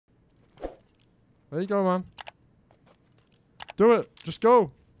There you go, man. Do it. Just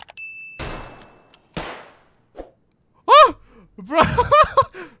go. Ah! Bro.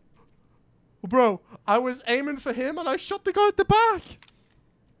 Bro, I was aiming for him and I shot the guy at the back.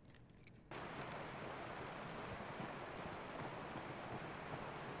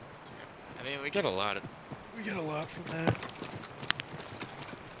 I mean, we get a lot from that.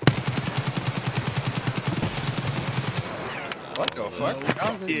 What the fuck?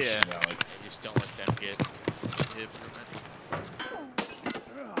 Yeah. Just don't let them get hit from it.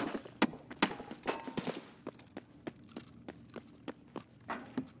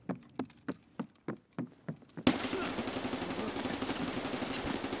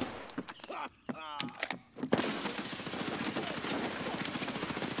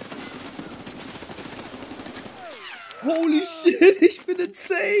 Holy shit, ich bin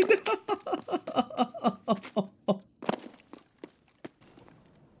insane.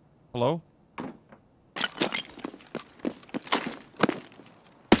 Hello?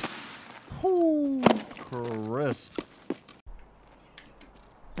 Ooh, crisp.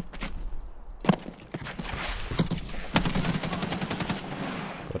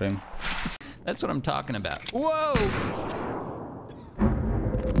 Got him. That's what I'm talking about. Whoa!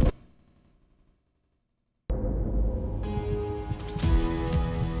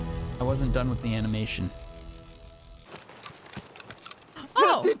 I wasn't done with the animation.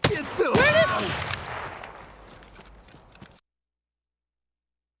 Oh! What did you do?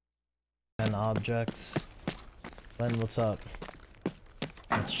 And objects. Len, what's up?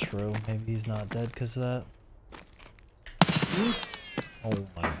 That's true. Maybe he's not dead because of that. Oh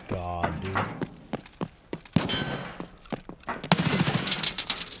my god, dude.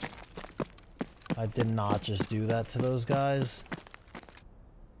 I did not just do that to those guys.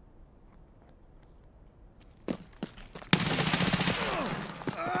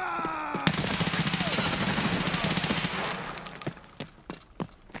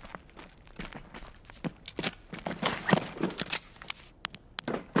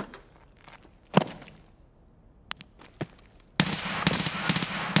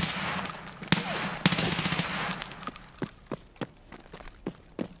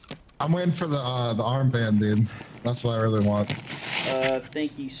 I'm waiting for the armband, dude. That's what I really want.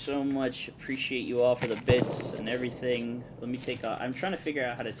 Thank you so much. Appreciate you all for the bits and everything. Let me take off. I'm trying to figure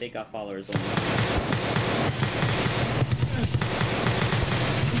out how to take off followers only.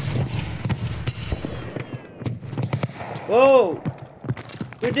 Whoa!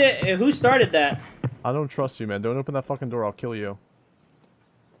 Who started that? I don't trust you, man. Don't open that fucking door. I'll kill you.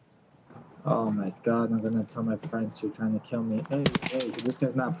 Oh my god, I'm gonna tell my friends you're trying to kill me. Hey, this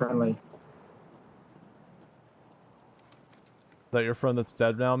guy's not friendly. Is that your friend that's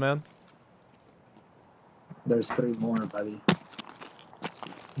dead now, man? There's 3 more, buddy.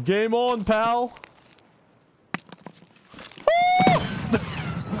 Game on, pal!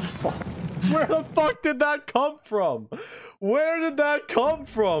 Where the fuck did that come from? Where did that come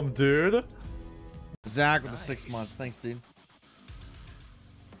from, dude? Zach with the 6 months. Thanks, dude.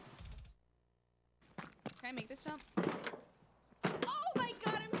 Can I make this jump? Oh my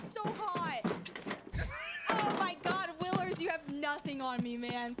god, I'm so hot! Oh my god, Willers, you have nothing on me,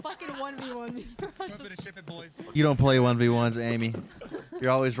 man. Fucking 1v1. You don't play 1v1s, Amy.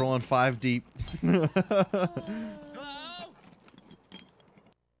 You're always rolling 5 deep.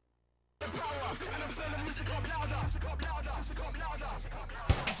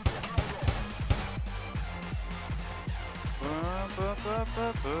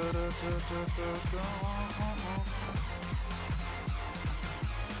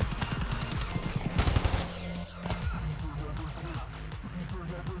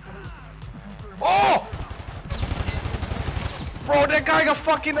 Oh! Bro, that guy got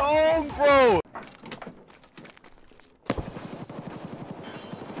fucking owned, bro!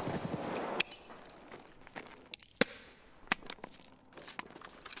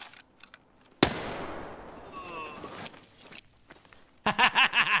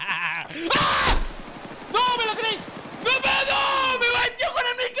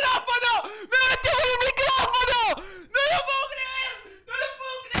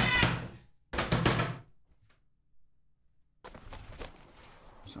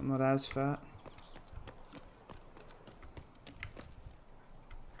 I'm not as fat.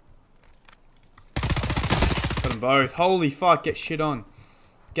 Got them both. Holy fuck, get shit on.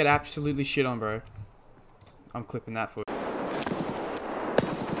 Get absolutely shit on, bro. I'm clipping that for you.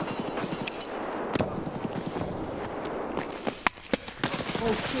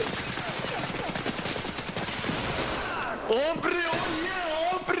 Oh shit. Hombre, oh yeah,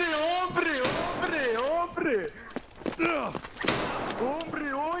 hombre, hombre, hombre, hombre. Hombre,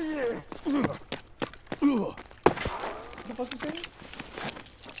 oye. fuck you saying?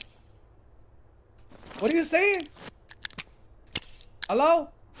 What are you saying? Hello?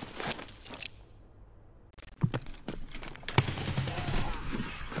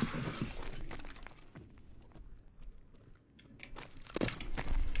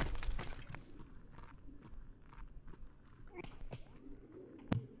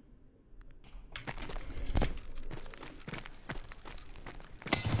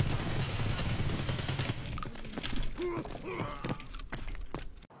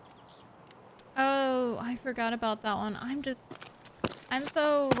 Oh, I forgot about that one. I'm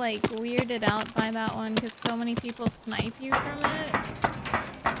so like weirded out by that one because so many people snipe you from it.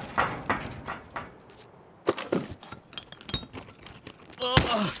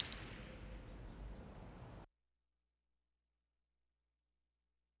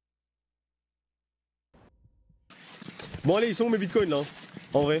 Bon allez, ils sont où mes bitcoins là?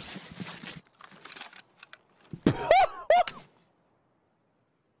 En vrai.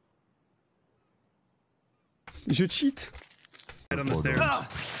 Je cheat. Right on the stairs.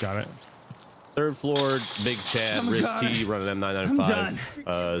 Got it. Third floor, big Chad, wrist T, running M995.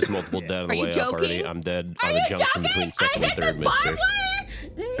 There's multiple dead on the way up already. I'm dead on the junction between second and third mid-stairs.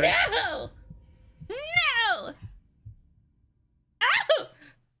 No! No! Ow!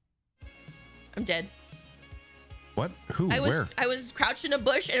 I'm dead. What? Who? Where? I was crouched in a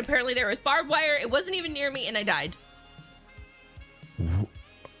bush and apparently there was barbed wire. It wasn't even near me and I died.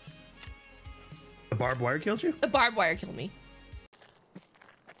 The barbed wire killed you? The barbed wire killed me.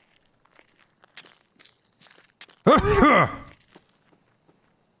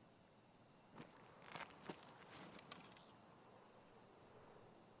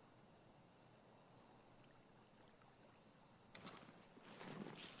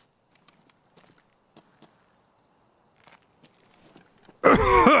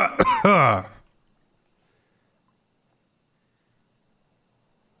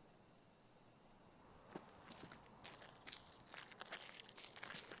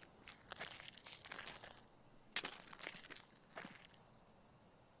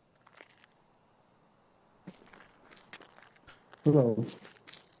 Hello.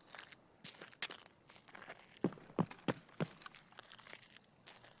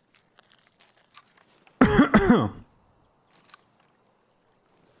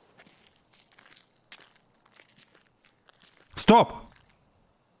 Stop!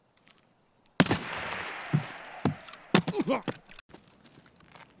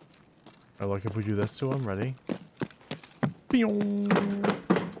 I like if we do this to him. Ready?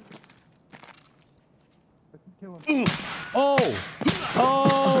 Oh!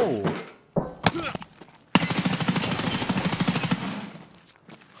 Oh!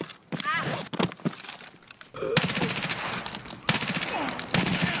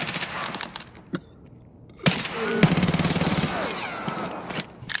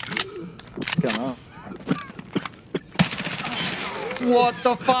 What's going on? What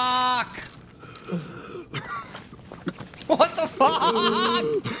the fuck? What the fuck?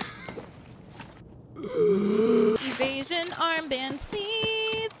 Evasion armband,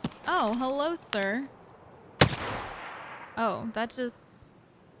 please. Oh, hello, sir. Oh, that just...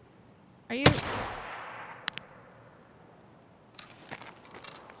 Are you...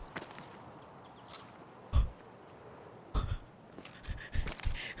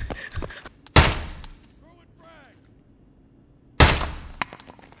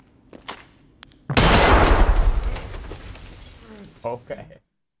 Okay.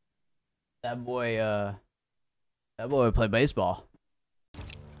 That boy would play baseball.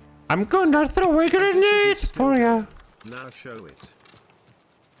 I'm gonna throw a grenade for ya. Now show it.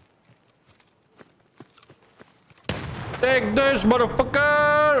 Take this,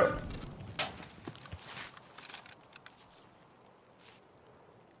 motherfucker!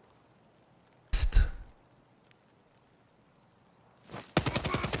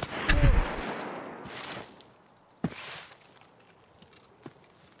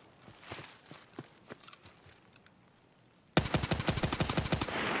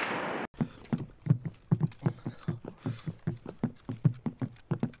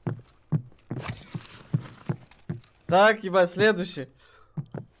 Так, ебать, следующий.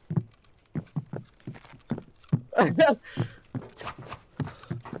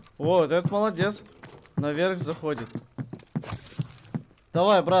 Вот, этот молодец. Наверх заходит.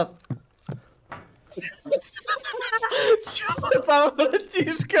 Давай, брат. Чё там,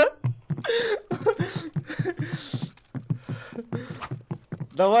 братишка?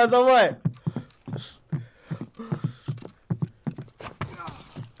 Давай, давай.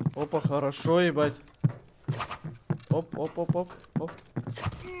 Опа, хорошо, ебать. Оп, оп, оп, оп, оп.